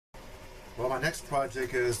Well, my next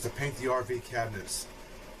project is to paint the RV cabinets.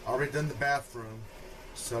 I already done the bathroom,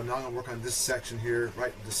 so now I'm going to work on this section here,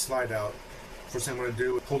 right, the slide out. First thing I'm going to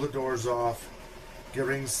do is pull the doors off, get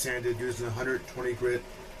everything sanded using 120 grit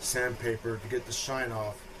sandpaper to get the shine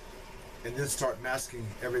off, and then start masking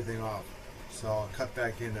everything off. So I'll cut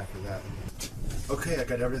back in after that. Okay, I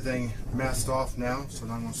got everything masked off now, so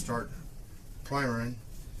now I'm going to start primering.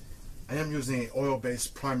 I am using an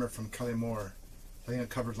oil-based primer from Kelly Moore. I think it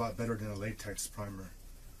covers a lot better than a latex primer.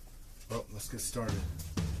 Well, let's get started.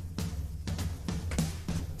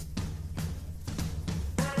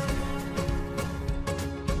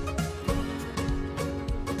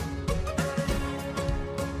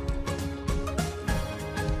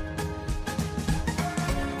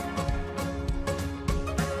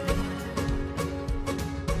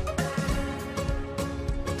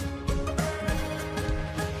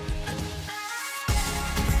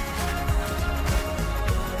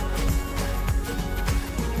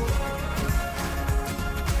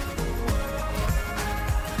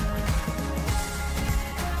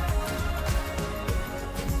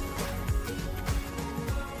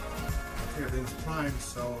 Everything's primed,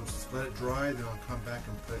 so just let it dry, then I'll come back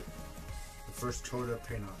and put the first coat of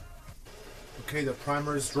paint on. Okay, the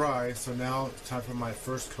primer is dry, so now it's time for my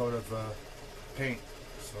first coat of paint.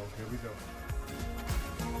 So here we go.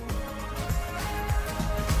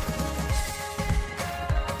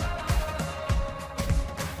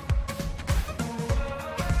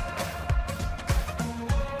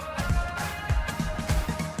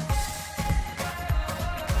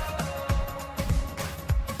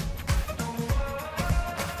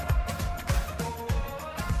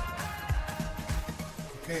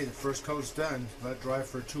 Okay, the first coat's done. Let it dry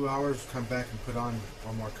for 2 hours, come back and put on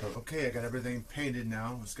one more coat. Okay, I got everything painted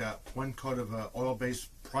now. It's got one coat of oil-based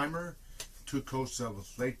primer, 2 coats of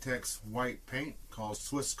latex white paint called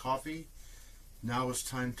Swiss Coffee. Now it's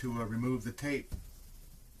time to remove the tape.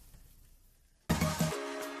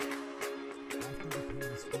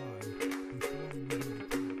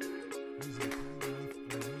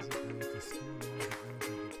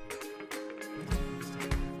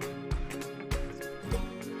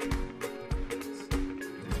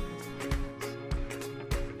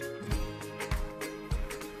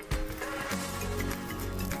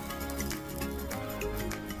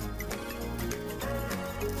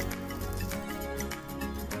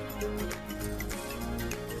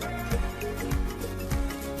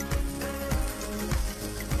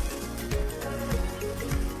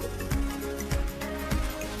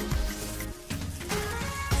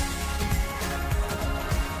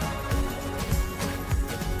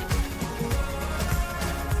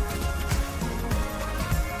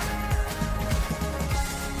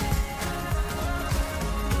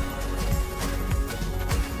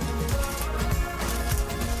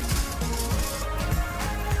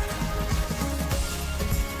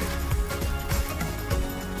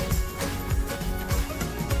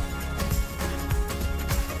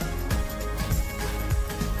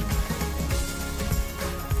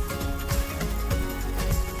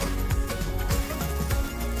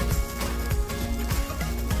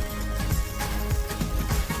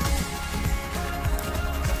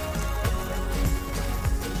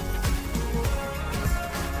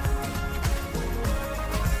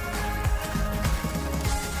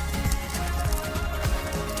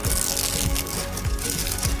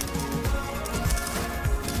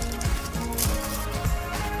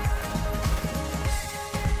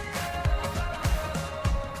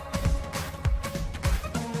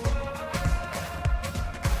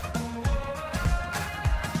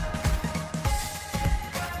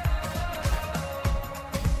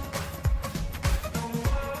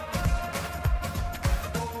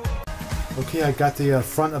 Okay, I got the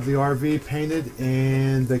front of the RV painted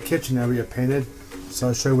and the kitchen area painted. So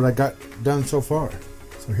I'll show you what I got done so far.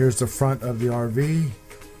 So here's the front of the RV.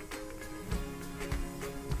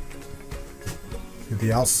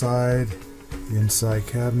 The outside, the inside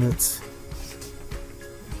cabinets.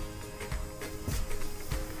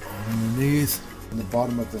 Underneath, and the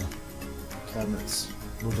bottom of the cabinets,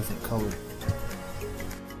 a little different color.